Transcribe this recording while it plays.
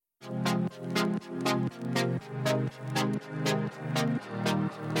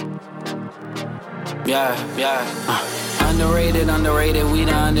Yeah. Underrated, we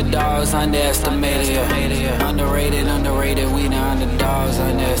the underdogs, underestimated. Yeah. Underrated, we the underdogs,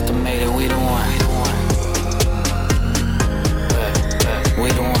 underestimated. We the one. We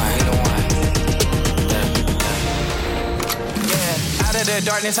the one. Yeah. Out of the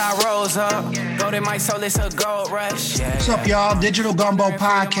darkness, I rose up. Golden my soul, it's a gold rush. What's up, y'all? Digital Gumbo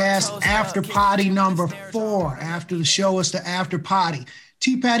Podcast, After Poddy number 4. After the show, it's the After Poddy.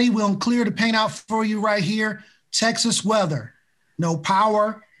 T-Patty, we'll clear the paint out for you right here. Texas weather. No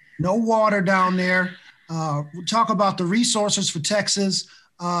power, no water down there. We'll talk about the resources for Texas,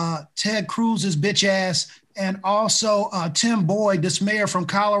 Ted Cruz's bitch ass, and also Tim Boyd, this mayor from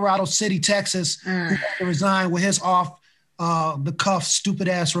Colorado City, Texas, who had to resign with his off-the-cuff,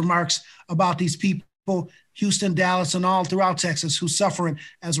 stupid-ass remarks about these people, Houston, Dallas, and all throughout Texas, who's suffering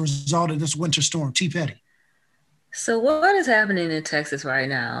as a result of this winter storm. T-Patty. So what is happening in Texas right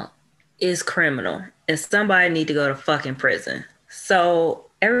now is criminal, and somebody need to go to fucking prison. So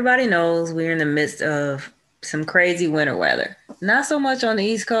everybody knows we're in the midst of some crazy winter weather. Not so much on the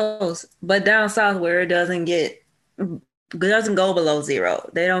East Coast, but down south where it doesn't go below zero.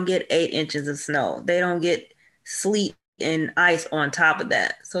 They don't get 8 inches of snow. They don't get sleet and ice on top of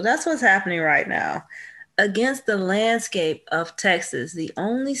that. So that's what's happening right now. Against the landscape of Texas, the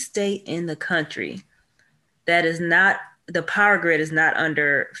only state in the country that is not, the power grid is not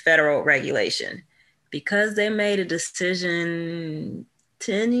under federal regulation, because they made a decision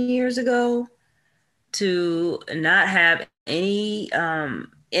 10 years ago to not have any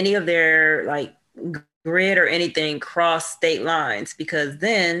of their like grid or anything cross state lines, because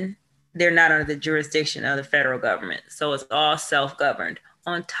then they're not under the jurisdiction of the federal government. So it's all self-governed.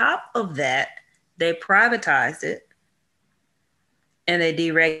 On top of that, they privatized it and they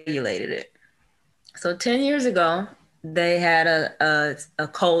deregulated it. So 10 years ago, they had a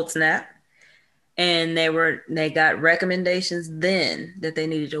cold snap, and they got recommendations then that they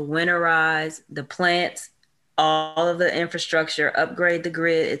needed to winterize the plants, all of the infrastructure, upgrade the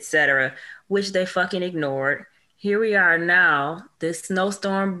grid, etc., which they fucking ignored. Here we are now. This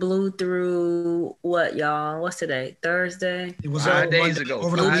snowstorm blew through what, y'all? What's today? Thursday? It was 5 days ago.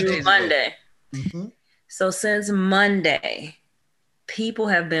 Monday. Mm-hmm. So since Monday, people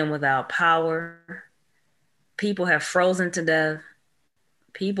have been without power. People have frozen to death.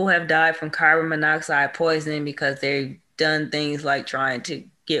 People have died from carbon monoxide poisoning because they've done things like trying to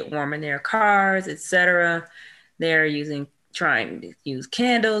get warm in their cars, etc. They're trying to use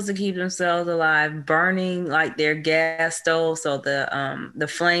candles to keep themselves alive, burning like their gas stove. So the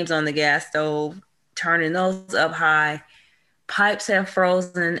flames on the gas stove, turning those up high. Pipes have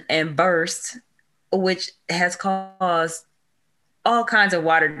frozen and burst, which has caused all kinds of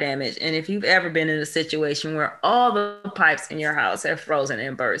water damage. And if you've ever been in a situation where all the pipes in your house have frozen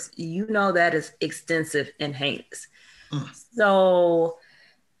and burst, you know that is extensive and heinous. So,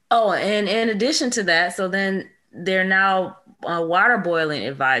 and in addition to that, so then there are now water boiling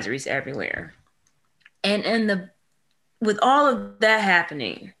advisories everywhere. And with all of that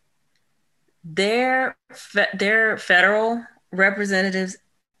happening, their federal representatives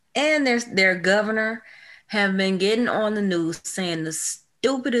and their governor have been getting on the news saying the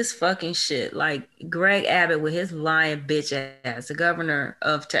stupidest fucking shit. Like Greg Abbott with his lying bitch ass, the governor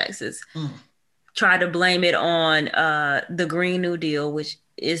of Texas, tried to blame it on the Green New Deal, which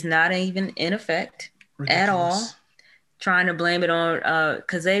is not even in effect at all. Trying to blame it on,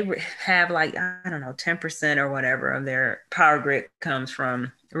 because they have like, I don't know, 10% or whatever of their power grid comes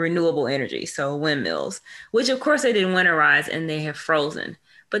from renewable energy. So windmills, which of course they didn't winterize and they have frozen.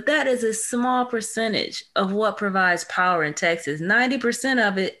 But that is a small percentage of what provides power in Texas. 90%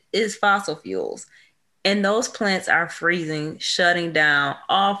 of it is fossil fuels. And those plants are freezing, shutting down,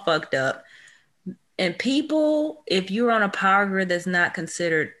 all fucked up. And people, if you're on a power grid that's not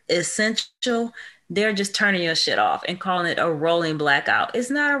considered essential, they're just turning your shit off and calling it a rolling blackout. It's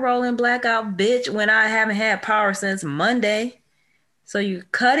not a rolling blackout, bitch, when I haven't had power since Monday. So you're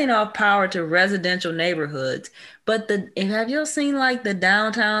cutting off power to residential neighborhoods. But have you seen like the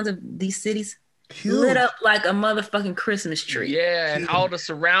downtowns of these cities? Huge. Lit up like a motherfucking Christmas tree. Yeah, and all the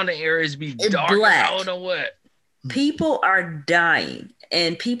surrounding areas be dark. Black. I don't know what. People are dying.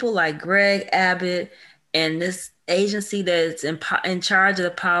 And people like Greg Abbott and this agency that's in charge of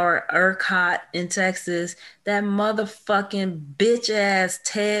the power, ERCOT in Texas, that motherfucking bitch ass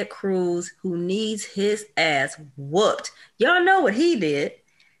Ted Cruz, who needs his ass whooped. Y'all know what he did.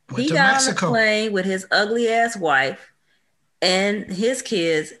 He got on the plane with his ugly ass wife and his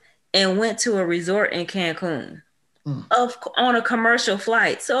kids and went to a resort in Cancun. on a commercial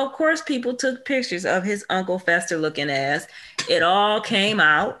flight. So of course people took pictures of his Uncle Fester looking ass. It all came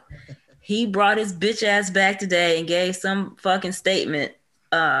out. He brought his bitch ass back today and gave some fucking statement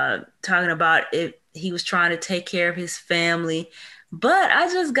talking about if he was trying to take care of his family. But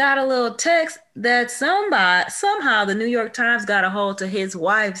I just got a little text that somehow the New York Times got a hold to his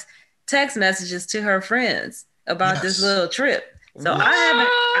wife's text messages to her friends about this little trip. So I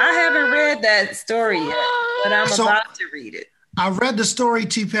haven't read that story yet, but I'm about to read it. I read the story,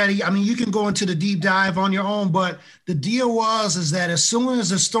 T. Petty. I mean, you can go into the deep dive on your own, but the deal is that as soon as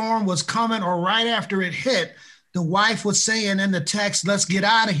the storm was coming or right after it hit, the wife was saying in the text, "Let's get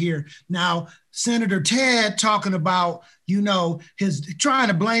out of here." Now, Senator Ted talking about, his trying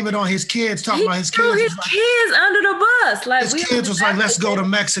to blame it on his kids, talking about his kids. He threw his kids under the bus. Like his kids was like, "Let's go to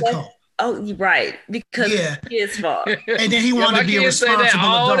Mexico." Oh, right, because it's his fault. And then he wanted to be a responsible say that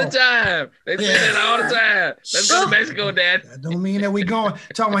all adult. the time. They say that all the time. Let's go to Mexico, Dad. That don't mean that we going.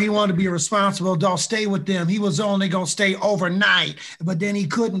 Talking about he wanted to be a responsible adult, stay with them. He was only going to stay overnight, but then he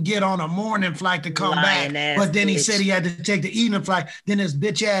couldn't get on a morning flight to come back. But then he said he had to take the evening flight. Then his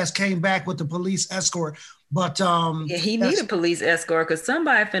bitch ass came back with the police escort. But he needed a police escort because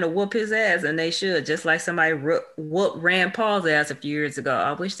somebody finna whoop his ass, and they should, just like somebody whooped Rand Paul's ass a few years ago.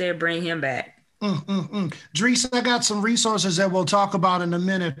 I wish they'd bring him back. Dries, I got some resources that we'll talk about in a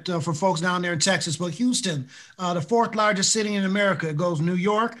minute for folks down there in Texas. But Houston, the fourth largest city in America, it goes New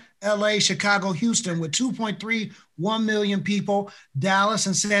York, LA, Chicago, Houston, with 2.31 million people. Dallas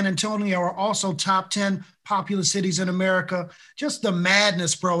and San Antonio are also top 10 populous cities in America. Just the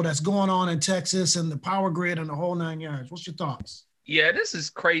madness, bro, that's going on in Texas and the power grid and the whole 9 yards. What's your thoughts? Yeah, this is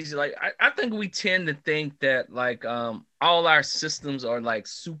crazy. Like, I think we tend to think that like all our systems are like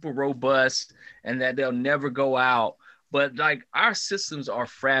super robust and that they'll never go out. But like our systems are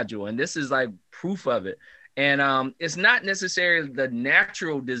fragile, and this is like proof of it. And it's not necessarily the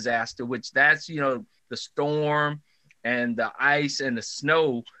natural disaster, which that's, the storm and the ice and the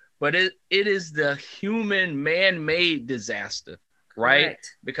snow, but it is the human man-made disaster, right?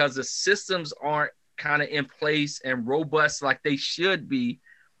 Correct. Because the systems aren't kind of in place and robust like they should be,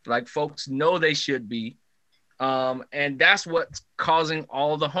 like folks know they should be. And that's what's causing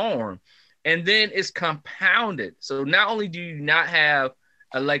all the harm. And then it's compounded. So not only do you not have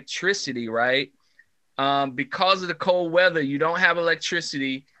electricity, right? Because of the cold weather, you don't have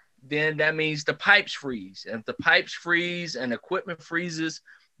electricity, then that means the pipes freeze. And if the pipes freeze and equipment freezes,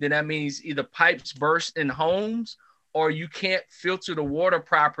 then that means either pipes burst in homes or you can't filter the water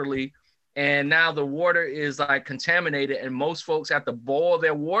properly. And now the water is like contaminated, and most folks have to boil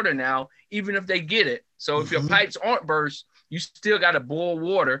their water now, even if they get it. So if your pipes aren't burst, you still got to boil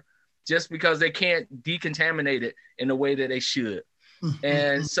water just because they can't decontaminate it in the way that they should.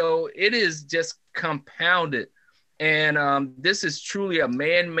 And so it is just compounded. And this is truly a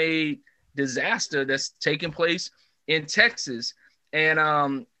man-made disaster that's taking place in Texas.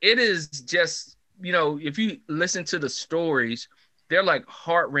 And it is just, if you listen to the stories, they're like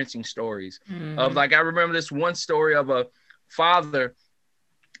heart-wrenching stories of like, I remember this one story of a father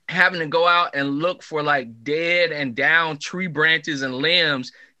having to go out and look for like dead and down tree branches and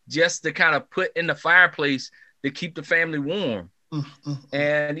limbs just to kind of put in the fireplace to keep the family warm.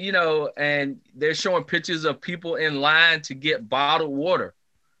 And, and they're showing pictures of people in line to get bottled water,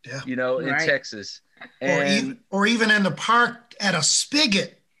 in Texas. And, or even in the park at a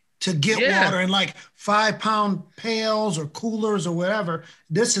spigot to get water in like 5-pound pails or coolers or whatever.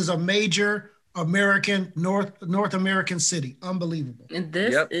 This is a major North American city. Unbelievable. And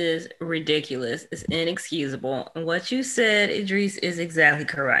this is ridiculous. It's inexcusable. And what you said, Idris, is exactly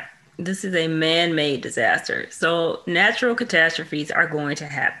correct. This is a man-made disaster. So natural catastrophes are going to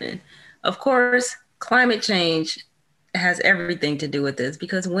happen. Of course, climate change has everything to do with this,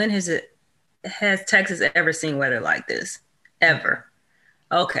 because when has Texas ever seen weather like this? Ever.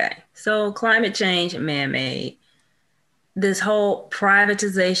 Okay. So climate change, man-made. This whole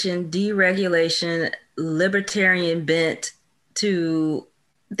privatization, deregulation, libertarian bent to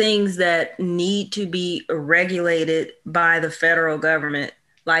things that need to be regulated by the federal government,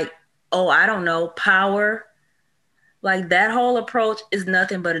 like, I don't know, power. Like that whole approach is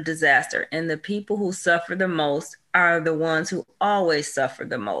nothing but a disaster. And the people who suffer the most are the ones who always suffer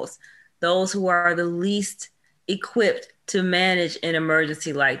the most. Those who are the least equipped to manage an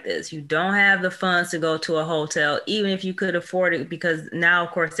emergency like this. You don't have the funds to go to a hotel, even if you could afford it, because now,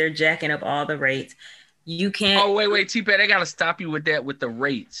 of course, they're jacking up all the rates. You can't. Oh, wait, T-Pat, I got to stop you with that, with the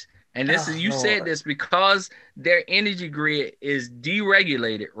rates. And this is, you said this because their energy grid is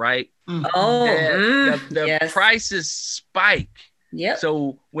deregulated, right? The prices spike. Yep.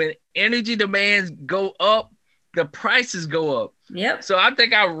 So when energy demands go up, the prices go up. Yep. So I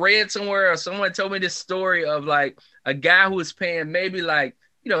think I read somewhere or someone told me this story of like a guy who was paying maybe like,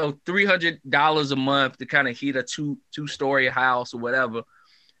 $300 a month to kind of heat a two-story house or whatever.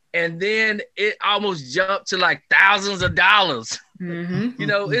 And then it almost jumped to like thousands of dollars.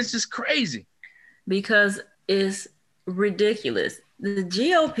 Mm-hmm. It's just crazy. Because it's ridiculous. The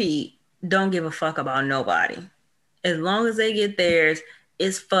GOP don't give a fuck about nobody. As long as they get theirs,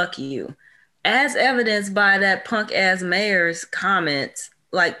 it's fuck you. As evidenced by that punk ass mayor's comments,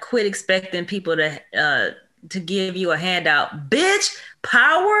 like quit expecting people to give you a handout. Bitch,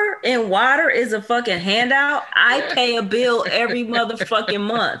 power and water is a fucking handout. I pay a bill every motherfucking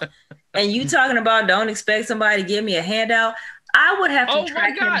month. And you talking about don't expect somebody to give me a handout? I would have to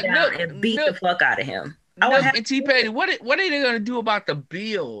track him down and beat the fuck out of him. And T-Petty, what are they gonna do about the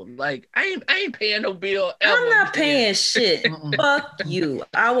bill? Like, I ain't paying no bill ever. I'm not paying shit. Fuck you.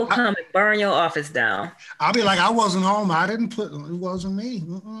 I will come and burn your office down. I'll be like, I wasn't home. It wasn't me.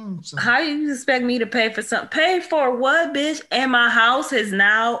 So. How you expect me to pay for something? Pay for what, bitch? And my house is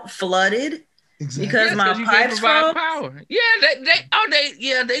now flooded. Exactly. Because my pipes froze. Power.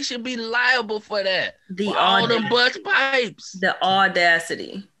 Yeah, they should be liable for that. All the bust pipes. The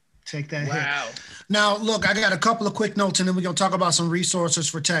audacity. Take that wow. hit. Now, look, I got a couple of quick notes and then we're going to talk about some resources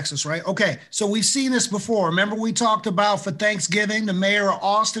for Texas, right? Okay, so we've seen this before. Remember we talked about for Thanksgiving, the mayor of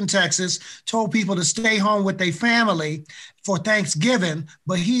Austin, Texas, told people to stay home with their family for Thanksgiving,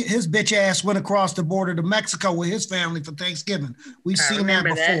 but his bitch ass went across the border to Mexico with his family for Thanksgiving. We've seen that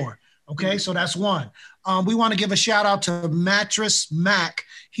before. Okay, so that's one. We want to give a shout out to Mattress Mac.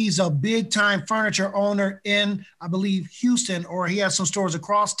 He's a big time furniture owner in, I believe, Houston, or he has some stores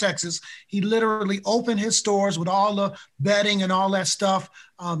across Texas. He literally opened his stores with all the bedding and all that stuff,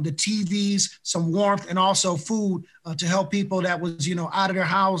 the TVs, some warmth, and also food to help people that was, out of their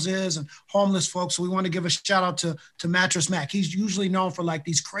houses and homeless folks. So we want to give a shout out to Mattress Mac. He's usually known for like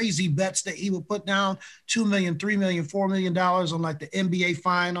these crazy bets that he would put down $2 million, $3 million, $4 million on like the NBA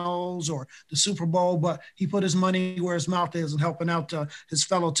finals or the Super Bowl, but he put his money where his mouth is and helping out his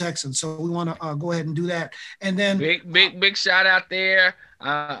fellow Texans. So we want to go ahead and do that. And then big shout out there.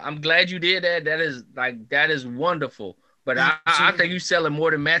 I'm glad you did that. That is wonderful. But I think you're selling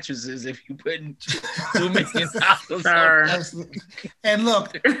more than mattresses if you putting $2 million. And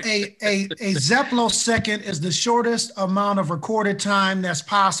look, a Zeplo second is the shortest amount of recorded time that's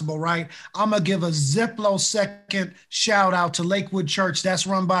possible, right? I'm gonna give a Zeplo second shout out to Lakewood Church. That's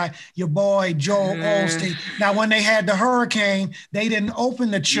run by your boy Joel Osteen. Now, when they had the hurricane, they didn't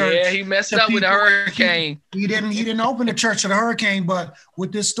open the church. Yeah, he messed up with the hurricane. He didn't open the church to the hurricane, but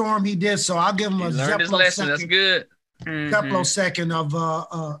with this storm, he did. So I'll give him a Zeplo second. That's good. Couple second of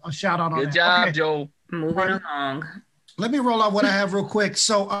a shout out on that. Good job, Joe. Moving along. Let me roll out what I have real quick.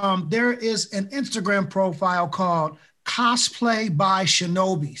 So there is an Instagram profile called Cosplay by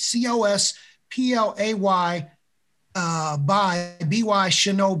Shinobi. COSPLAY by BY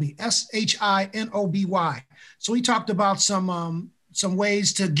Shinobi. SHINOBY. So he talked about some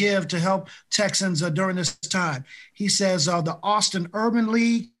ways to give to help Texans during this time. He says the Austin Urban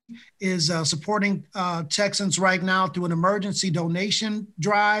League is supporting Texans right now through an emergency donation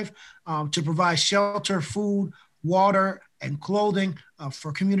drive to provide shelter, food, water, and clothing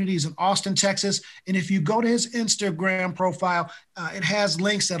for communities in Austin, Texas. And if you go to his Instagram profile, it has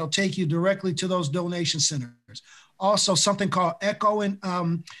links that'll take you directly to those donation centers. Also, something called Echo in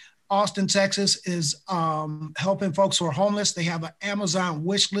Austin, Texas is helping folks who are homeless. They have an Amazon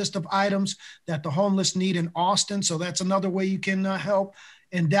wish list of items that the homeless need in Austin. So that's another way you can help.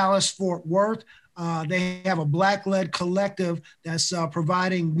 In Dallas, Fort Worth, they have a Black-led collective that's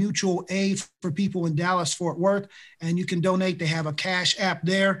providing mutual aid for people in Dallas, Fort Worth, and you can donate. They have a cash app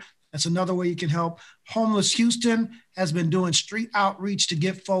there. That's another way you can help. Homeless Houston has been doing street outreach to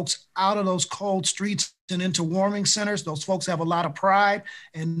get folks out of those cold streets and into warming centers. Those folks have a lot of pride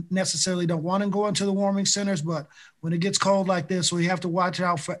and necessarily don't want to go into the warming centers, but when it gets cold like this, we have to watch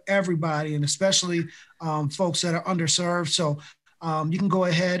out for everybody, and especially folks that are underserved. So you can go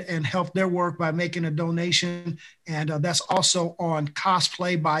ahead and help their work by making a donation. And that's also on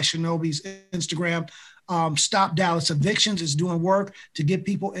Cosplay by Shinobi's Instagram. Stop Dallas Evictions is doing work to get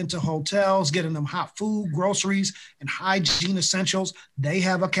people into hotels, getting them hot food, groceries, and hygiene essentials. They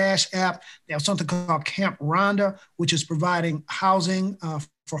have a cash app. They have something called Camp Rhonda, which is providing housing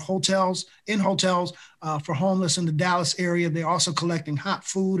for hotels, for homeless in the Dallas area. They're also collecting hot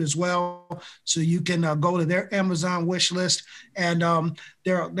food as well. So you can go to their Amazon wish list. And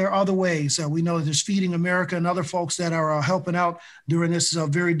there are other ways. We know there's Feeding America and other folks that are helping out during this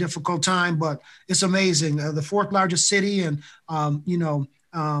very difficult time, but it's amazing. The fourth largest city and,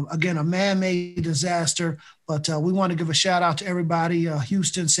 Again, a man-made disaster, but we want to give a shout out to everybody,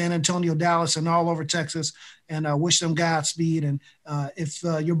 Houston, San Antonio, Dallas, and all over Texas, and wish them Godspeed. And if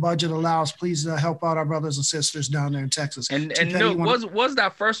your budget allows, please help out our brothers and sisters down there in Texas. And no, was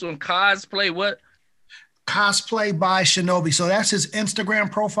that first one cosplay? What? Cosplay by Shinobi. So that's his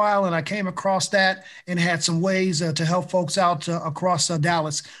Instagram profile, and I came across that and had some ways to help folks out across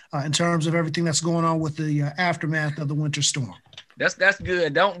Dallas in terms of everything that's going on with the aftermath of the winter storm. That's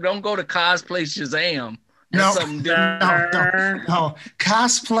good. Don't go to cosplay Shazam. No.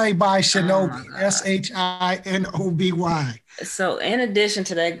 Cosplay by Shinobi. Shinoby. So in addition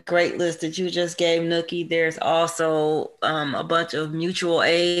to that great list that you just gave, Nookie, there's also a bunch of mutual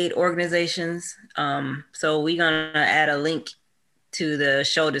aid organizations. So we're going to add a link to the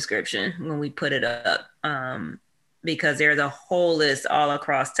show description when we put it up, because there's a whole list all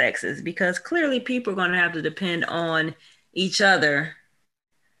across Texas, because clearly people are going to have to depend on each other,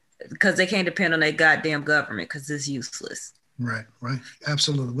 because they can't depend on their goddamn government, because it's useless. Right.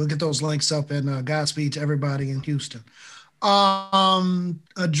 Absolutely. We'll get those links up, and Godspeed to everybody in Houston.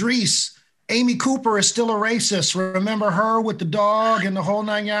 Adrice, Amy Cooper is still a racist. Remember her with the dog and the whole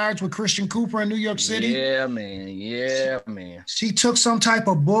 9 yards with Christian Cooper in New York City? Yeah, man. She took some type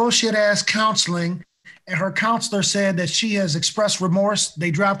of bullshit ass counseling, and her counselor said that she has expressed remorse.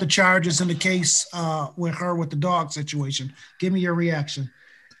 They dropped the charges in the case with her with the dog situation. Give me your reaction.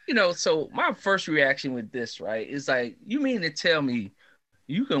 So my first reaction with this, right, is like, you mean to tell me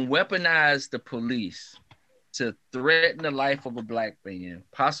you can weaponize the police to threaten the life of a black man,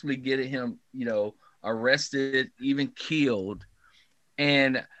 possibly getting him, arrested, even killed,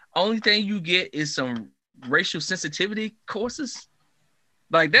 and only thing you get is some racial sensitivity courses?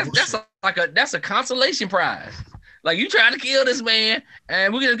 Like that's a consolation prize. Like, you trying to kill this man,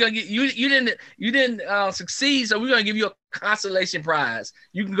 and we're gonna get you didn't succeed, so we're gonna give you a consolation prize.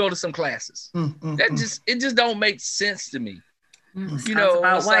 You can go to some classes. It just don't make sense to me. It's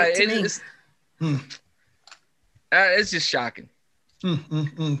like it's just shocking.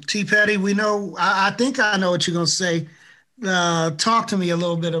 T. Petty, we know. I think I know what you're gonna say. Talk to me a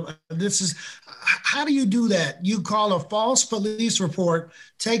little bit about this. Is how do you do that? You call a false police report,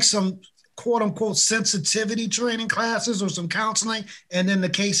 take some quote unquote sensitivity training classes or some counseling, and then the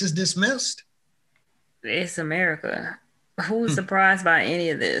case is dismissed? It's America. Who's surprised by any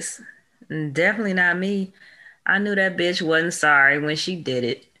of this? Definitely not me. I knew that bitch wasn't sorry when she did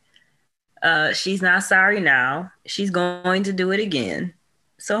it. She's not sorry now. She's going to do it again.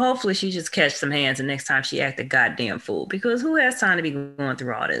 So hopefully she just catch some hands the next time she act a goddamn fool, because who has time to be going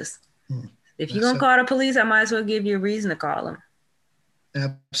through all this? If you're going to call the police, I might as well give you a reason to call them.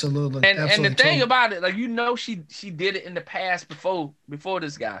 Absolutely. And the thing about it, like, she did it in the past before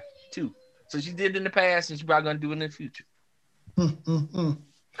this guy too. So she did it in the past, and she's probably gonna do it in the future.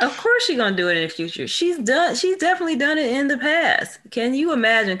 Of course she's gonna do it in the future. She's definitely done it in the past. Can you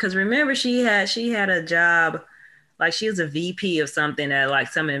imagine? Because remember, she had a job, like she was a VP of something at like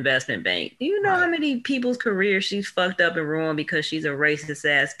some investment bank. Do you know how many people's careers she's fucked up and ruined because she's a racist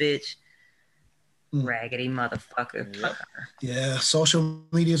ass bitch? Raggedy motherfucker. Yeah, social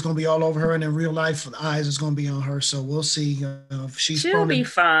media is going to be all over her, and in real life, the eyes is going to be on her. So we'll see if she'll be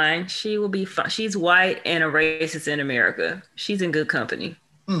fine. She will be fine. She's white and a racist in America. She's in good company.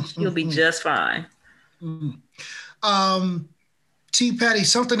 She'll be just fine. T. Petty,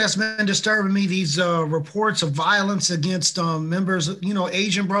 something that's been disturbing me, these reports of violence against members,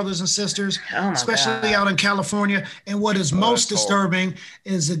 Asian brothers and sisters, especially out in California. And what is most disturbing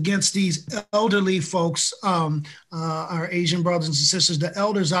is against these elderly folks, our Asian brothers and sisters, the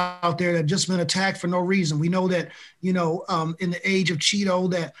elders out there that have just been attacked for no reason. We know that, in the age of Cheeto,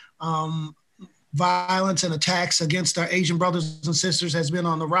 that violence and attacks against our Asian brothers and sisters has been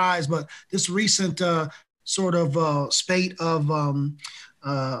on the rise. But this recent sort of spate of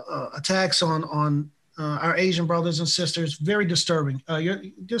attacks on our Asian brothers and sisters, very disturbing.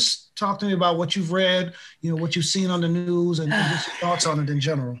 Just talk to me about what you've read, what you've seen on the news, and just your thoughts on it in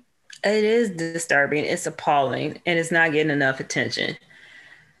general. It is disturbing. It's appalling, and it's not getting enough attention.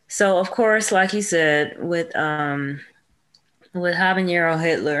 So, of course, like you said, with Habanero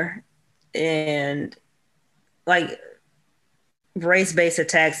Hitler and like race-based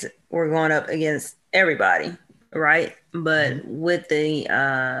attacks were going up against everybody, right? But with the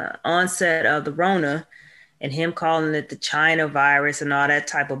onset of the Rona and him calling it the China virus and all that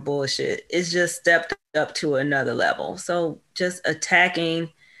type of bullshit, it's just stepped up to another level. So just attacking,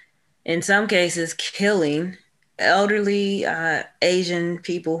 in some cases, killing elderly Asian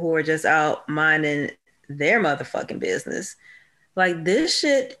people who are just out minding their motherfucking business. Like, this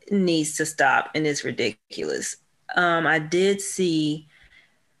shit needs to stop, and it's ridiculous. I did see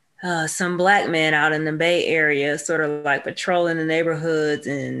some black men out in the Bay Area, sort of like patrolling the neighborhoods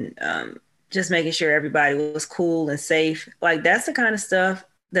and just making sure everybody was cool and safe. Like that's the kind of stuff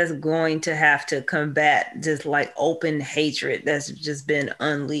that's going to have to combat just like open hatred that's just been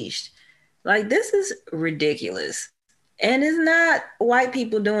unleashed. Like this is ridiculous. And it's not white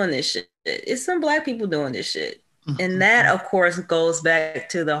people doing this shit. It's some black people doing this shit. And that, of course, goes back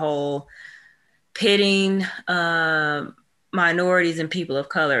to the whole pitting minorities and people of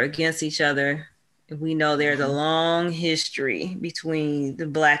color against each other. We know there's a long history between the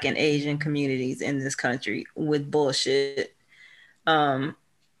Black and Asian communities in this country with bullshit.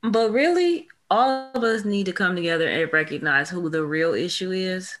 But really, all of us need to come together and recognize who the real issue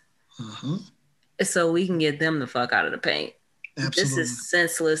is, so we can get them the fuck out of the paint. Absolutely.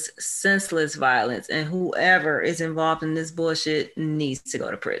 This is senseless violence, and whoever is involved in this bullshit needs to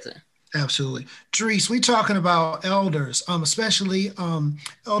go to prison. Absolutely. Dries, we talking about elders, especially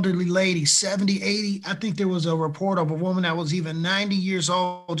elderly ladies, 70, 80. I think there was a report of a woman that was even 90 years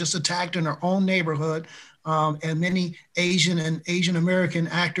old, just attacked in her own neighborhood. And many Asian and Asian American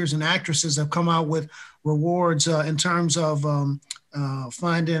actors and actresses have come out with rewards in terms of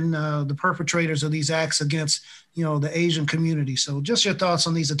finding the perpetrators of these acts against, the Asian community. So just your thoughts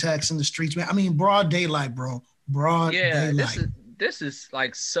on these attacks in the streets, man. I mean, broad daylight, bro. Broad daylight. This is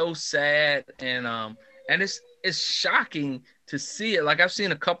like so sad, and it's shocking to see it. Like I've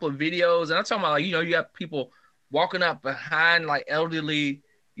seen a couple of videos, and I'm talking about like, you have people walking up behind like elderly,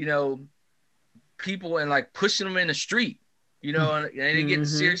 people and like pushing them in the street, and they get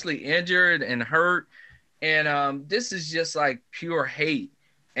seriously injured and hurt. And this is just like pure hate.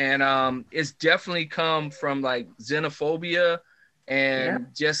 And it's definitely come from like xenophobia and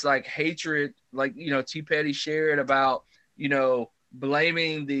just like hatred, like, T. Petty shared about,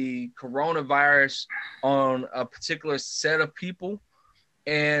 blaming the coronavirus on a particular set of people.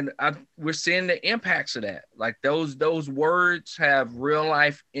 And we're seeing the impacts of that. Like those words have real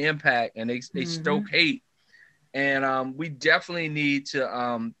life impact, and they stoke hate. And we definitely need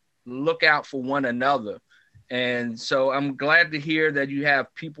to look out for one another. And so I'm glad to hear that you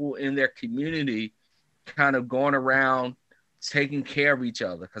have people in their community kind of going around taking care of each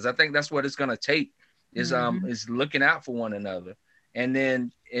other, because I think that's what it's going to take is looking out for one another. And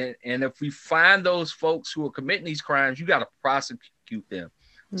then and if we find those folks who are committing these crimes, you got to prosecute them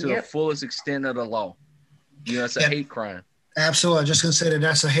to the fullest extent of the law. It's a hate crime. Absolutely. I'm just going to say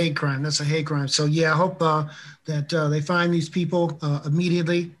that's a hate crime. That's a hate crime. So, I hope that they find these people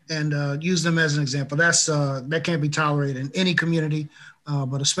immediately and use them as an example. That can't be tolerated in any community,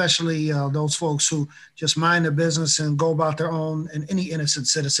 but especially those folks who just mind their business and go about their own, and any innocent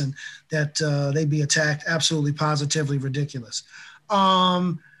citizen that they be attacked. Absolutely, positively ridiculous.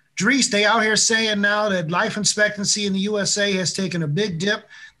 Dries, they out here saying now that life expectancy in the USA has taken a big dip.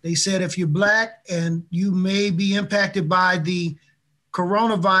 They said if you're Black and you may be impacted by the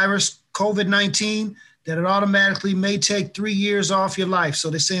coronavirus, COVID-19, that it automatically may take 3 years off your life. So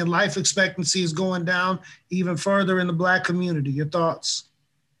they're saying life expectancy is going down even further in the Black community. Your thoughts?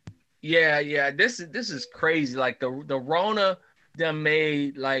 Yeah. This is crazy. Like the Rona done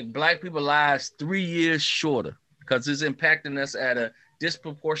made like Black people lives 3 years shorter because it's impacting us at a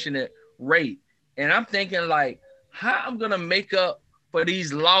disproportionate rate. And I'm thinking like, how I'm going to make up for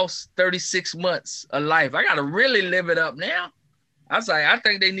these lost 36 months of life? I got to really live it up now. I was like, I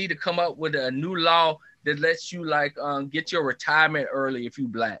think they need to come up with a new law that lets you like get your retirement early if you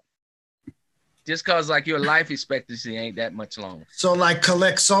Black. Just cause like your life expectancy ain't that much longer. So like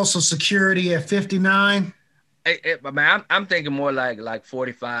collect Social Security at 59? I'm thinking more like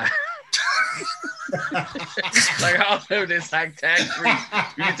 45. Like all of this like tax free.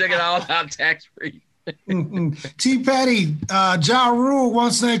 You can take it all out tax free. T. Petty, Ja Rule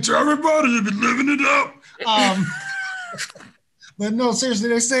once said to everybody, you be living it up. But no, seriously,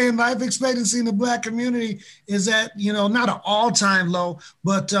 they're saying life expectancy in the Black community is at, not an all-time low,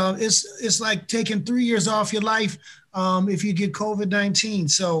 but it's like taking 3 years off your life if you get COVID-19.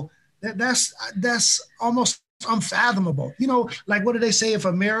 So that's almost unfathomable. Like what do they say? If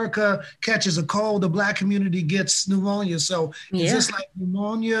America catches a cold, the Black community gets pneumonia. So is this like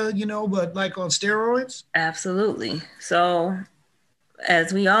pneumonia, but like on steroids? Absolutely. So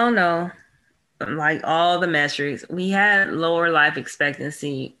as we all know, like all the metrics, we had lower life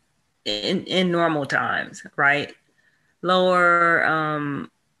expectancy in normal times, right?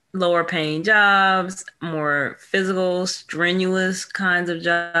 Lower paying jobs, more physical, strenuous kinds of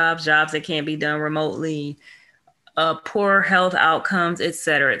jobs that can't be done remotely, poor health outcomes, et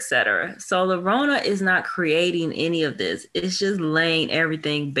cetera, et cetera. So the Rona is not creating any of this. It's just laying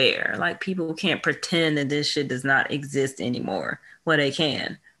everything bare. Like people can't pretend that this shit does not exist anymore. Well, they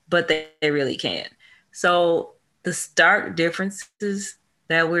can, but they really can't. So the stark differences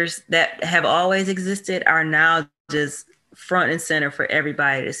that have always existed are now just front and center for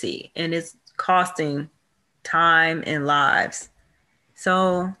everybody to see, and it's costing time and lives.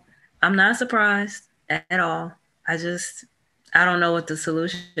 So I'm not surprised at all. I don't know what the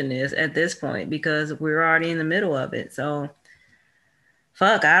solution is at this point because we're already in the middle of it. So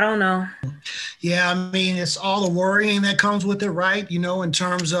fuck, I don't know. Yeah, I mean, it's all the worrying that comes with it, right? You know, in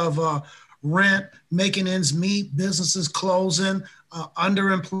terms of rent, making ends meet, businesses closing,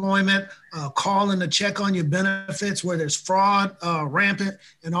 underemployment, calling to check on your benefits where there's fraud rampant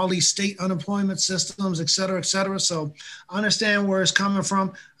in all these state unemployment systems, et cetera, et cetera. So I understand where it's coming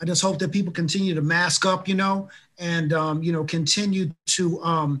from. I just hope that people continue to mask up, you know, and, continue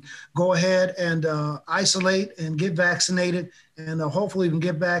to go ahead and isolate and get vaccinated. And hopefully we can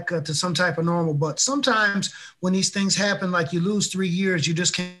get back to some type of normal. But sometimes when these things happen, like you lose 3 years, you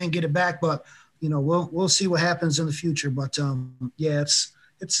just can't get it back. But, you know, we'll see what happens in the future. But yeah, it's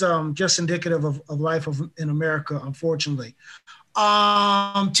just indicative of life in America, unfortunately.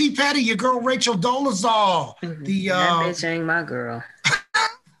 T. Patty, your girl Rachel Dolezal. That bitch ain't my girl.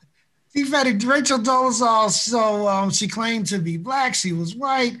 T. Patty, Rachel Dolezal, so she claimed to be black. She was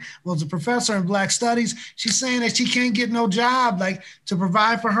white, was a professor in black studies. She's saying that she can't get no job, like to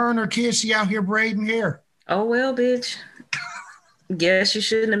provide for her and her kids. She out here braiding hair. Oh, well, bitch. Guess you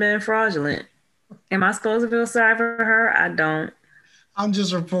shouldn't have been fraudulent. Am I supposed to feel sorry for her? I don't. I'm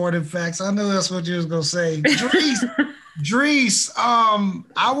just reporting facts. I knew that's what you was going to say. Drees,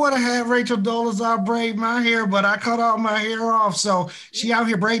 I would have had Rachel Dolezal braid my hair, but I cut all my hair off. So she out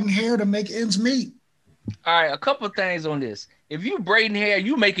here braiding hair to make ends meet. All right, a couple of things on this. If you braiding hair,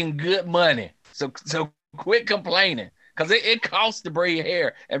 you making good money. So quit complaining because it costs to braid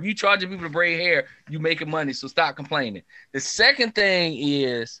hair. If you charging people to braid hair, you making money. So stop complaining. The second thing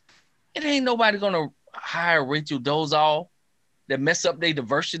is, it ain't nobody gonna hire Rachel Dolezal that mess up their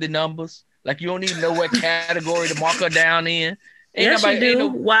diversity numbers. Like you don't even know what category to mark her down in. Yes, you do.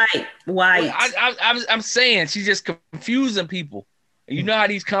 White. I'm saying she's just confusing people. You know how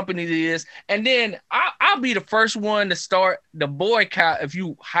these companies is. And then I'll be the first one to start the boycott if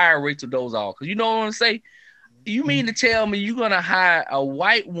you hire Rachel Dolezal. Because you know what I'm going to say? You mean to tell me you're going to hire a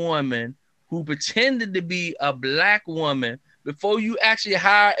white woman who pretended to be a black woman before you actually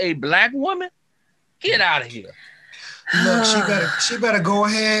hire a black woman? Get out of here. Look, she better go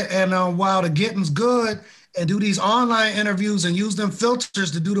ahead and while the getting's good and do these online interviews and use them filters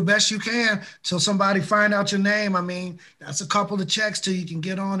to do the best you can till somebody find out your name. I mean, that's a couple of checks till you can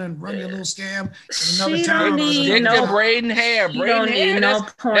get on and run your little scam in another town. Braiding hair. You don't need no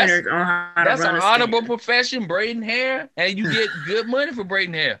pointers on how to run a scam. That's an honorable profession, braiding hair, and you get good money for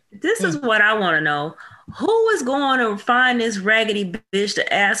braiding hair. This is what I want to know. Who is going to find this raggedy bitch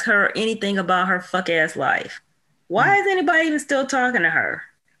to ask her anything about her fuck ass life? Why is anybody even still talking to her?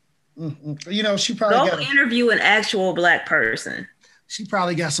 You know, she probably interview an actual black person. She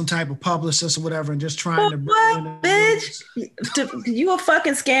probably got some type of publicist or whatever and just trying to bring what, bitch? You a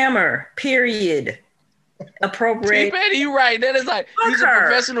fucking scammer, period. Appropriate. Betty, you right. That is like he's a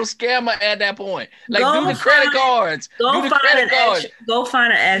professional scammer at that point. Like do the credit cards. Go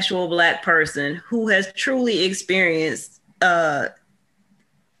find an actual black person who has truly experienced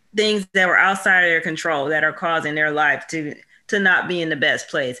things that were outside of their control that are causing their life to not be in the best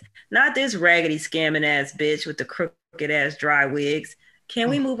place. Not this raggedy scamming ass bitch with the crooked ass dry wigs. Can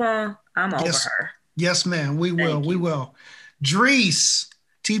we move on? I'm over her. Yes, ma'am. We will. Drees,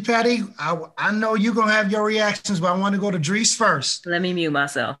 T. Patty, I know you're going to have your reactions, but I want to go to Drees first. Let me mute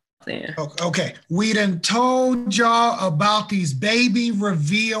myself then. Okay. We done told y'all about these baby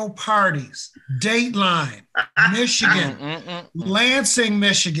reveal parties. Dateline, Michigan, Lansing,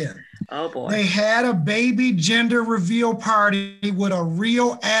 Michigan. Oh, boy. They had a baby gender reveal party with a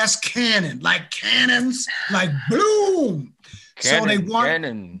real ass cannon, like cannons, like boom. So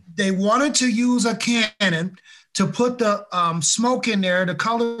they wanted to use a cannon to put the smoke in there, the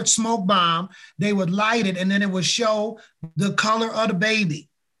colored smoke bomb. They would light it, and then it would show the color of the baby.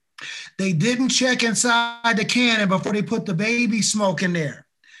 They didn't check inside the cannon before they put the baby smoke in there.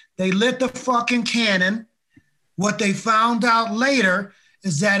 They lit the fucking cannon. What they found out later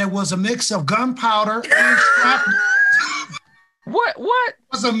is that it was a mix of gunpowder and shrapnel. What? It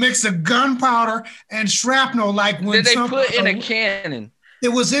was a mix of gunpowder and shrapnel, like when did they put in a cannon? It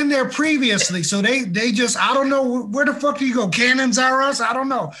was in there previously, so they just, I don't know where the fuck do you go? Cannons are us? I don't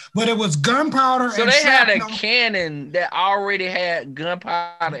know, but it was gunpowder and shrapnel. So they had a cannon that already had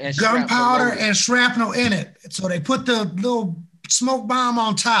gunpowder and shrapnel in it. So they put the little smoke bomb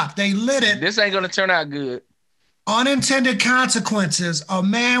on top. They lit it. This ain't gonna turn out good. Unintended consequences. A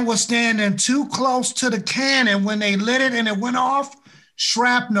man was standing too close to the cannon when they lit it and it went off.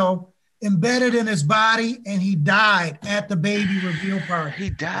 Shrapnel embedded in his body, and he died at the baby reveal party. He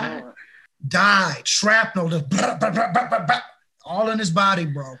died? Died. Shrapnel, just blah, blah, blah, blah, blah, blah, all in his body,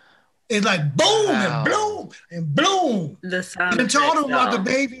 bro. It's like boom and bloom and bloom. The sound and told him about the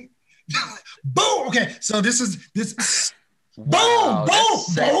baby. Boom. Okay, so this. Wow,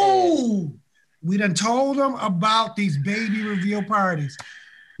 boom, boom. We done told them about these baby reveal parties.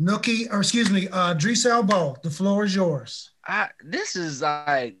 Dries Elbow, the floor is yours. This is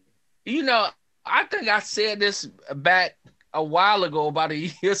like, I think I said this back a while ago, about a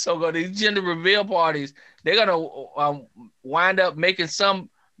year or so ago. These gender reveal parties, they're gonna wind up making some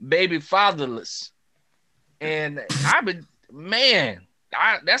baby fatherless, and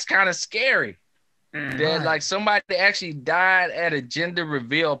that's kind of scary. That like somebody actually died at a gender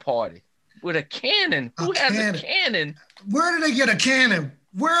reveal party with a cannon. Who has a cannon? Where did they get a cannon?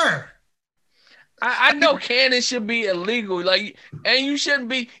 Where? I know cannons should be illegal, and you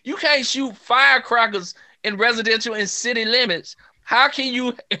can't shoot firecrackers in residential and city limits. How can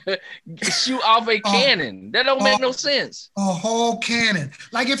you shoot off a cannon? That don't make no sense. A whole cannon.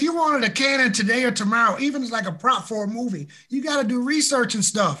 Like if you wanted a cannon today or tomorrow, even as like a prop for a movie, you got to do research and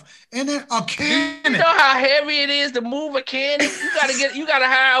stuff. And then a cannon. You know how heavy it is to move a cannon? You got to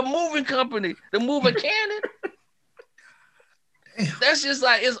hire a moving company to move a cannon. That's just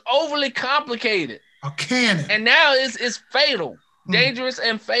like, it's overly complicated. A cannon. And now it's fatal. Dangerous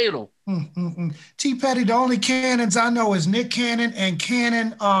and fatal. T. Petty, the only cannons I know is Nick Cannon and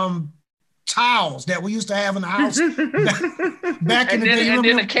Cannon towels that we used to have in the house back in the day. And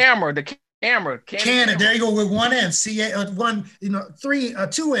then the camera. Cannon. There you go, with one end, two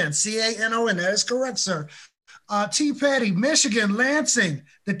ends, CANON. That is correct, sir. T. Petty, Michigan, Lansing,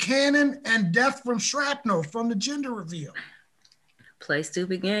 the cannon and death from shrapnel from the gender reveal. Play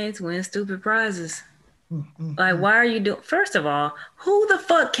stupid games, win stupid prizes. Like, why are you doing? First of all, who the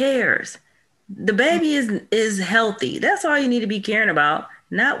fuck cares? The baby is healthy. That's all you need to be caring about,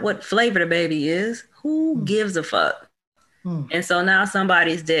 not what flavor the baby is. Who gives a fuck? And so now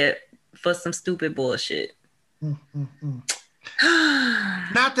somebody's dead for some stupid bullshit.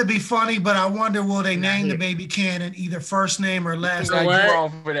 Not to be funny, but I wonder, will they name the baby Cannon either first name or last name? You're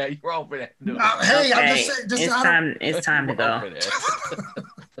wrong for that. No. Hey, okay. I'm just saying. It's time to go.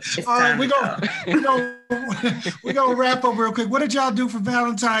 All right, we're gonna wrap up real quick. What did y'all do for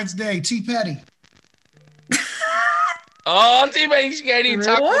Valentine's Day, T. Petty? Oh, T. Petty, she can't even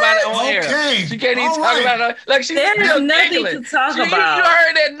talk about it on air. She can't even talk about it. Like there's nothing to talk about. You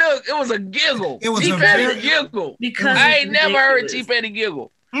heard that nook? It was a giggle. It was T. Petty giggle. Because I ain't never heard T. Petty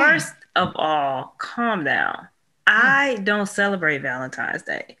giggle. First of all, calm down. I don't celebrate Valentine's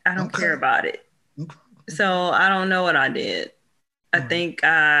Day. I don't care about it. So I don't know what I did. I think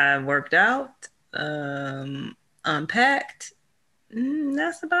I worked out, unpacked.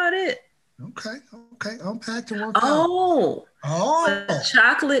 That's about it. Okay. Unpacked and worked out.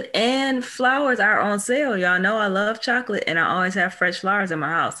 Chocolate and flowers are on sale. Y'all know I love chocolate, and I always have fresh flowers in my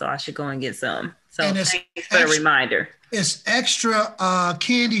house, so I should go and get some. So thanks for the reminder. It's extra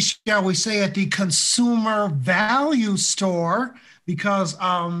candy, shall we say, at the consumer value store. Because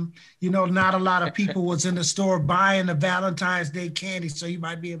not a lot of people was in the store buying the Valentine's Day candy, so you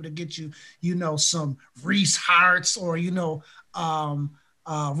might be able to get some Reese Hearts or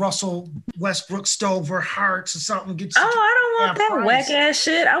Russell Westbrook Stover Hearts or something. I don't want that whack ass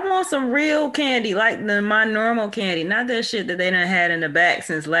shit. I want some real candy, like my normal candy, not that shit that they done had in the back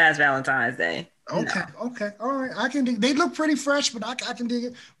since last Valentine's Day. Okay. All right. I can dig. They look pretty fresh, but I can dig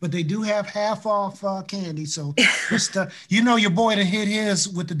it. But they do have half off candy. So just, your boy that hit his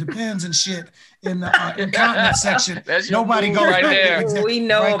with the Depends and shit in the incontinence section. Nobody goes right there. Exactly. We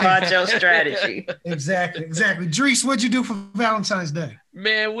know about your strategy. Exactly. Dries, what'd you do for Valentine's Day?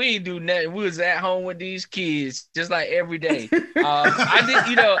 Man, we ain't do nothing. We was at home with these kids just like every day.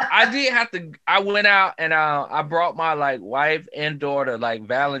 I went out and I brought my wife and daughter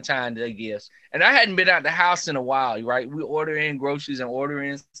Valentine's Day gifts. And I hadn't been out the house in a while, right? We order in groceries and order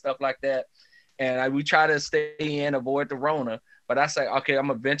in stuff like that. And we try to stay in, avoid the Rona. But I say, okay, I'm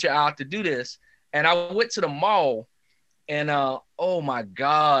going to venture out to do this. And I went to the mall. And oh my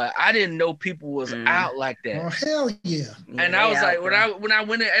God, I didn't know people was out like that. Oh hell yeah! And I was like, when I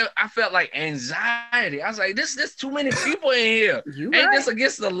went in, I felt like anxiety. I was like, this too many people in here. Ain't this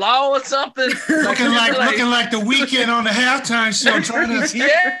against the law or something? looking like the Weekend on the halftime show trying to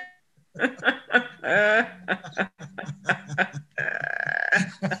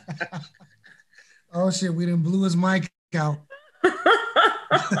Oh shit, we done blew his mic out.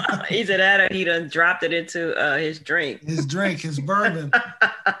 Either that or he done dropped it into his drink. His bourbon.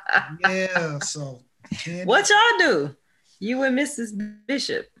 Yeah, so. Candy. What y'all do? You and Mrs.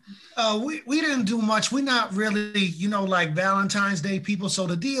 Bishop. We didn't do much. We're not really, like Valentine's Day people. So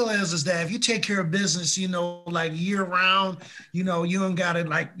the deal is that if you take care of business, like year round, you don't got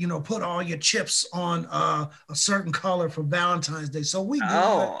to put all your chips on a certain color for Valentine's Day. So we do.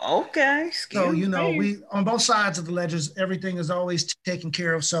 Oh, okay. So, we on both sides of the ledgers, everything is always taken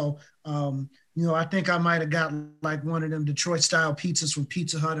care of. So, I think I might have got like one of them Detroit style pizzas from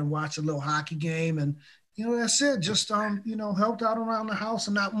Pizza Hut and watched a little hockey game. And, that's it. Just, helped out around the house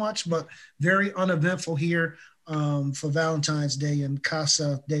and not much, but very uneventful here for Valentine's Day in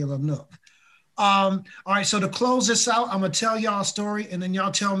Casa de la Nook. All right. So to close this out, I'm going to tell y'all a story and then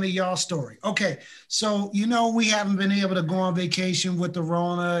y'all tell me y'all story. Okay. So, we haven't been able to go on vacation with the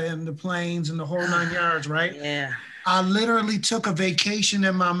Rona and the planes and the whole 9 yards, right? Yeah. I literally took a vacation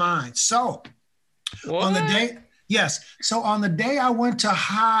in my mind. So on the day, yes. So on the day I went to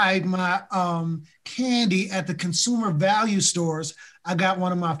hide my candy at the consumer value stores, I got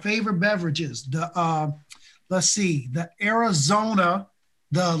one of my favorite beverages. The Arizona,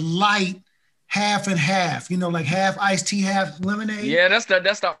 the light half and half, like half iced tea, half lemonade. Yeah, that's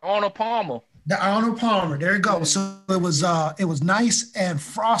the Arnold Palmer. The Arnold Palmer. There you go. So it was nice and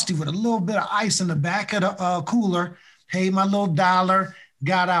frosty with a little bit of ice in the back of the cooler. Paid my little $1,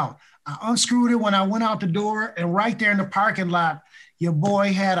 got out. I unscrewed it when I went out the door, and right there in the parking lot, your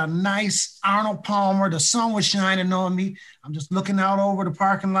boy had a nice Arnold Palmer. The sun was shining on me. I'm just looking out over the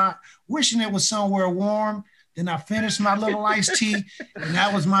parking lot, wishing it was somewhere warm. Then I finished my little iced tea, and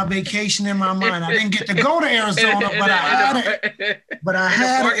that was my vacation in my mind. I didn't get to go to Arizona, but I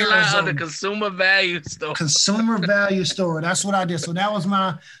had it. Arizona. The consumer value store. Consumer value store. That's what I did. So that was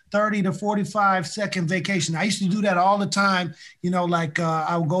my 30 to 45 second vacation. I used to do that all the time.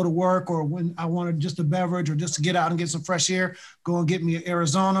 I would go to work, or when I wanted just a beverage or just to get out and get some fresh air, go and get me an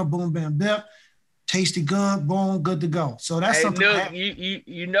Arizona, boom, bam, bip. Tasty good, boom, good to go. So that's something.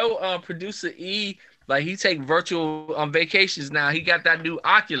 Look, producer E. Like he take virtual vacations now. He got that new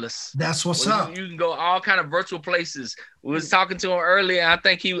Oculus. That's what's up. You can go all kind of virtual places. We was talking to him earlier. I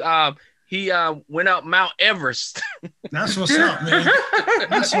think he went up Mount Everest. That's what's up, man.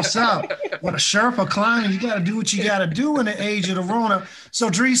 That's what's up. What a Sherpa climbing. You got to do what you got to do in the age of the Rona. So,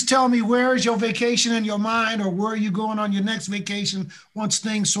 Dries, tell me, where is your vacation in your mind, or where are you going on your next vacation once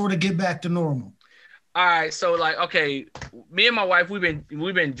things sort of get back to normal? All right, so okay, me and my wife, we've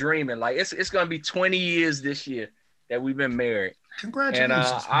been dreaming. Like it's gonna be 20 years this year that we've been married.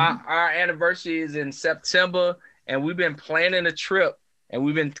 Congratulations! And our anniversary is in September, and we've been planning a trip, and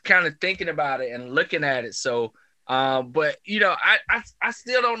we've been kind of thinking about it and looking at it. So, but I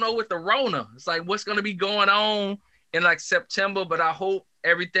still don't know with the Rona. It's like what's gonna be going on in like September, but I hope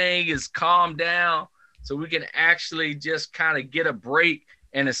everything is calmed down so we can actually just kind of get a break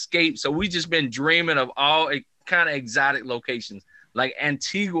and escape. So we just been dreaming of all kind of exotic locations like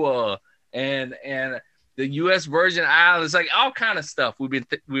Antigua and the U.S. Virgin Islands, like all kind of stuff we've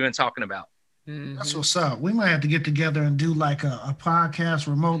been talking about. Mm-hmm. That's what's up. We might have to get together and do like a podcast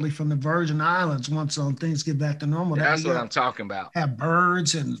remotely from the Virgin Islands once things get back to normal. That's what I'm talking about. Have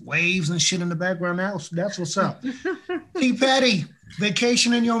birds and waves and shit in the background. That's what's up. T. Patty,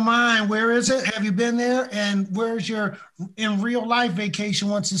 vacation in your mind, where is it? Have you been there? And where's your in real life vacation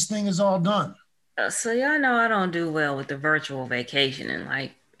once this thing is all done? So y'all know I don't do well with the virtual vacation, and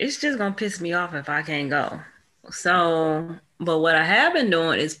like it's just gonna piss me off if I can't go. So, but what I have been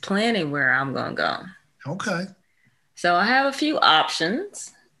doing is planning where I'm gonna go. Okay. So I have a few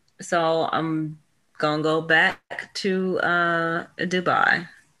options. So I'm gonna go back to Dubai.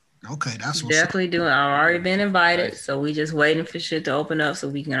 Okay, that's what's definitely doing. I've already been invited, so we just waiting for shit to open up so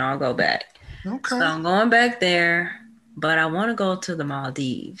we can all go back. Okay. So I'm going back there, but I want to go to the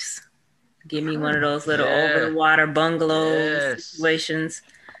Maldives. Give me one of those little over the water bungalow situations.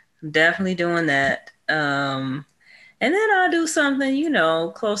 I'm definitely doing that. And then I'll do something,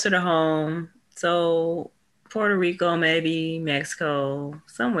 closer to home. So Puerto Rico, maybe Mexico,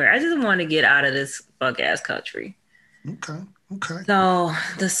 somewhere. I just want to get out of this fuck ass country. Okay. So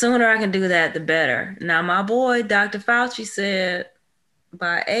the sooner I can do that, the better. Now, my boy, Dr. Fauci said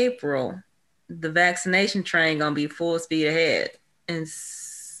by April, the vaccination train going to be full speed ahead. And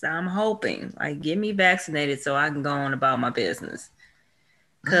I'm hoping, get me vaccinated so I can go on about my business.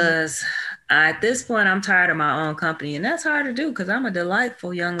 Because at this point, I'm tired of my own company. And that's hard to do because I'm a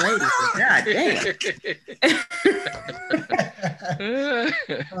delightful young lady. God damn.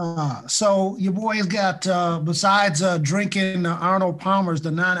 So your boy's got, besides drinking Arnold Palmer's, the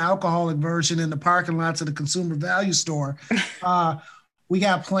non-alcoholic version in the parking lots of the consumer value store, We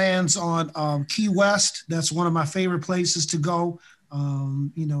got plans on Key West. That's one of my favorite places to go.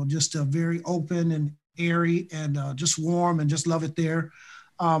 Just a very open and airy and just warm, and just love it there.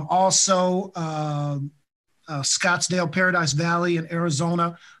 Also, Scottsdale, Paradise Valley in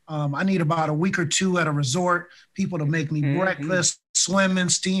Arizona. I need about a week or two at a resort, people to make me breakfast, swim in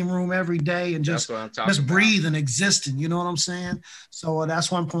steam room every day, and just breathe and existing. You know what I'm saying? So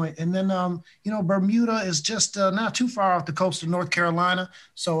that's one point. And then, Bermuda is just not too far off the coast of North Carolina.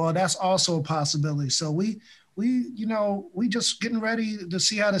 So that's also a possibility. So we just getting ready to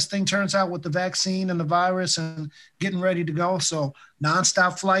see how this thing turns out with the vaccine and the virus, and getting ready to go. So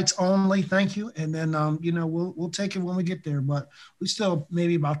nonstop flights only. Thank you. And then, we'll take it when we get there, but we still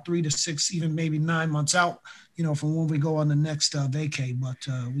maybe about 3 to 6, even maybe 9 months out, from when we go on the next vacay. But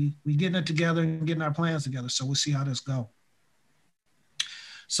we getting it together and getting our plans together. So we'll see how this go.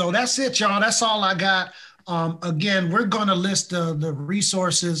 So that's it, y'all. That's all I got. Again, we're going to list the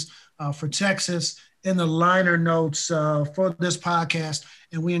resources for Texas in the liner notes for this podcast.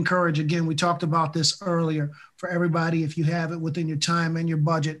 And we encourage, again, we talked about this earlier, for everybody, if you have it within your time and your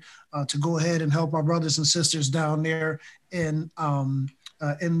budget, to go ahead and help our brothers and sisters down there in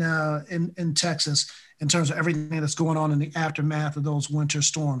Texas, in terms of everything that's going on in the aftermath of those winter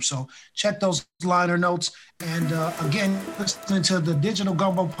storms. So check those liner notes. And again, listening to the Digital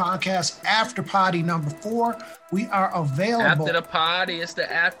Gumbo Podcast After Poddy number 4. We are available. After the party, it's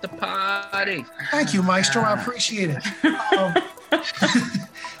the after party. Thank you, Maestro. I appreciate it.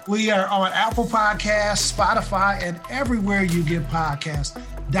 We are on Apple Podcasts, Spotify, and everywhere you get podcasts.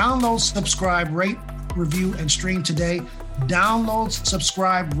 Download, subscribe, rate, review, and stream today. Download,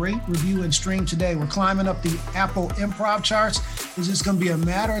 subscribe, rate, review, and stream today. We're climbing up the Apple Improv charts. It's just going to be a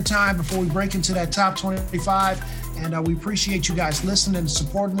matter of time before we break into that top 25. And we appreciate you guys listening and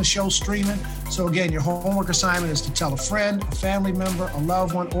supporting the show, streaming. So again, your homework assignment is to tell a friend, a family member, a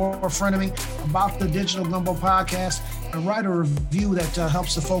loved one, or a frenemy about the Digital Gumbo Podcast, and write a review that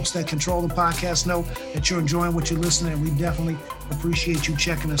helps the folks that control the podcast know that you're enjoying what you're listening. And we definitely appreciate you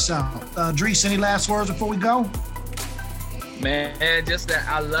checking us out. Dries, any last words before we go? Man, just that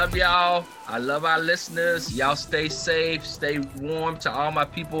I love y'all. I love our listeners. Y'all stay safe, stay warm. To all my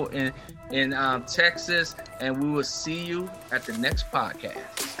people in Texas, and we will see you at the next podcast.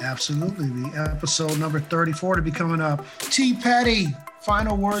 Absolutely. The episode number 34 to be coming up. T. Petty,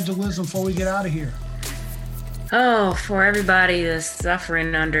 final words of wisdom before we get out of here. Oh, for everybody that's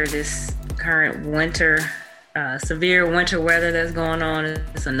suffering under this current winter, severe winter weather that's going on,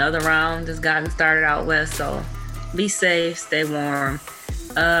 it's another round that's gotten started out west. So be safe, stay warm.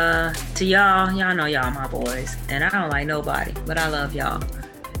 To y'all know y'all my boys, and I don't like nobody, but I love y'all.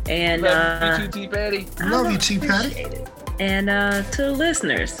 And love you too, T. Petty. Love you, T. Petty. And to the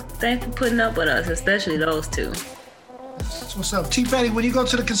listeners, thanks for putting up with us, especially those two. That's what's up. T. Petty, when you go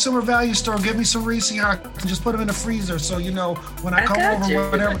to the consumer value store, give me some Reese. I can just put them in the freezer, so when I come over,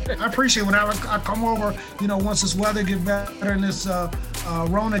 whatever. I appreciate whenever I come over, once this weather get better and this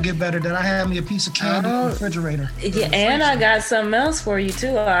Rona get better, that I have me a piece of candy in the refrigerator. Yeah, and I got something else for you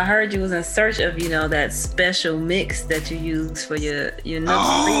too. I heard you was in search of, that special mix that you use for your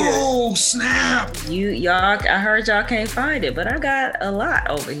Oh, snap! I heard y'all can't find it, but I got a lot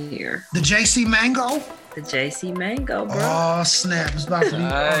over here. The JC Mango? The JC Mango, bro. Oh, snap. It's about to be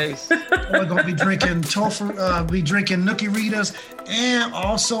nice. We're going to be drinking Nookie Ritas, and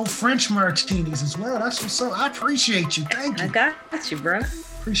also French martinis as well. That's what's up. I appreciate you. Thank you. I got you, bro.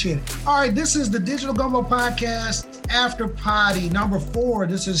 Appreciate it. All right, this is the Digital Gumbo Podcast After Poddy number 4.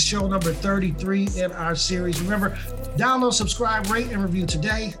 This is show number 33 in our series. Remember, download, subscribe, rate, and review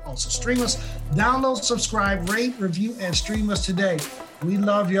today. Also stream us. Download, subscribe, rate, review, and stream us today. We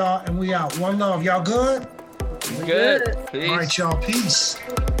love y'all, and we out. One love. Y'all good? Good. Peace. All right, y'all. Peace.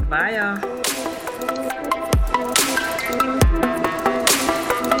 Bye, y'all.